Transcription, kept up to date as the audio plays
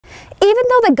Even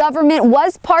though the government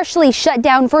was partially shut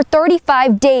down for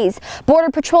 35 days,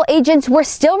 Border Patrol agents were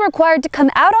still required to come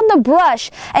out on the brush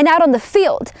and out on the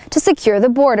field to secure the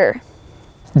border.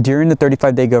 During the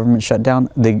 35-day government shutdown,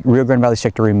 the Rio Grande Valley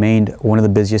sector remained one of the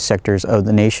busiest sectors of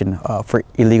the nation for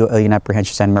illegal alien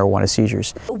apprehensions and marijuana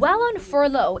seizures. While on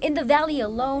furlough in the valley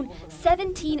alone,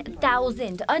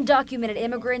 17,000 undocumented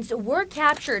immigrants were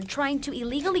captured trying to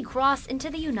illegally cross into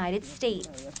the United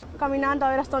States.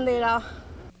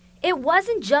 It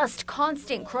wasn't just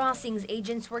constant crossings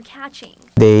agents were catching.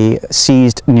 They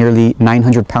seized nearly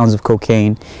 900 pounds of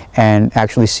cocaine and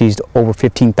actually seized over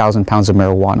 15,000 pounds of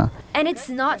marijuana. And it's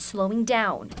not slowing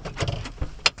down.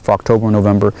 For October and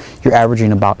November, you're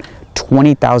averaging about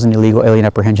 20,000 illegal alien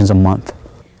apprehensions a month.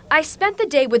 I spent the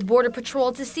day with Border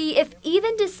Patrol to see if,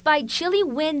 even despite chilly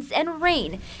winds and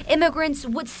rain, immigrants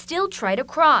would still try to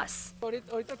cross.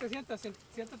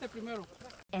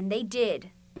 And they did.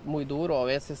 Muy duro, a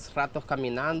veces ratos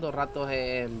caminando, ratos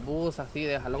en bus, así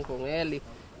de jalón con él,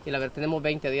 y la verdad tenemos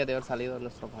 20 días de haber salido de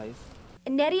nuestro país.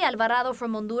 Neri Alvarado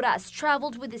from Honduras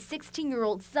traveled with his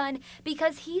 16-year-old son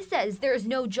because he says there's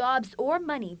no jobs or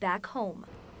money back home.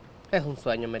 Es un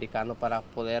sueño americano para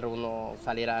poder uno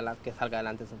salir adelante, que salga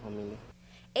adelante su familia.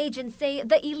 Agents say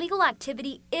the illegal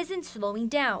activity isn't slowing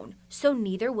down, so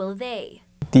neither will they.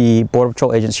 The Border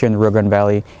Patrol agents here in the Rio Grande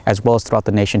Valley, as well as throughout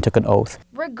the nation, took an oath.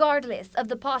 Regardless of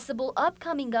the possible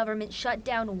upcoming government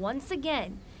shutdown once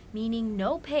again, meaning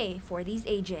no pay for these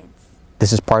agents.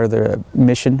 This is part of their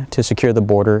mission to secure the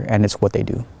border, and it's what they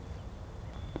do.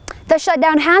 The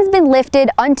shutdown has been lifted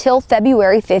until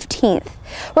February 15th.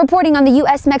 Reporting on the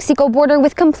U.S.-Mexico border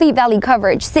with complete Valley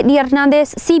coverage, Sydney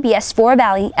Hernandez, CBS 4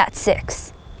 Valley at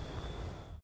 6.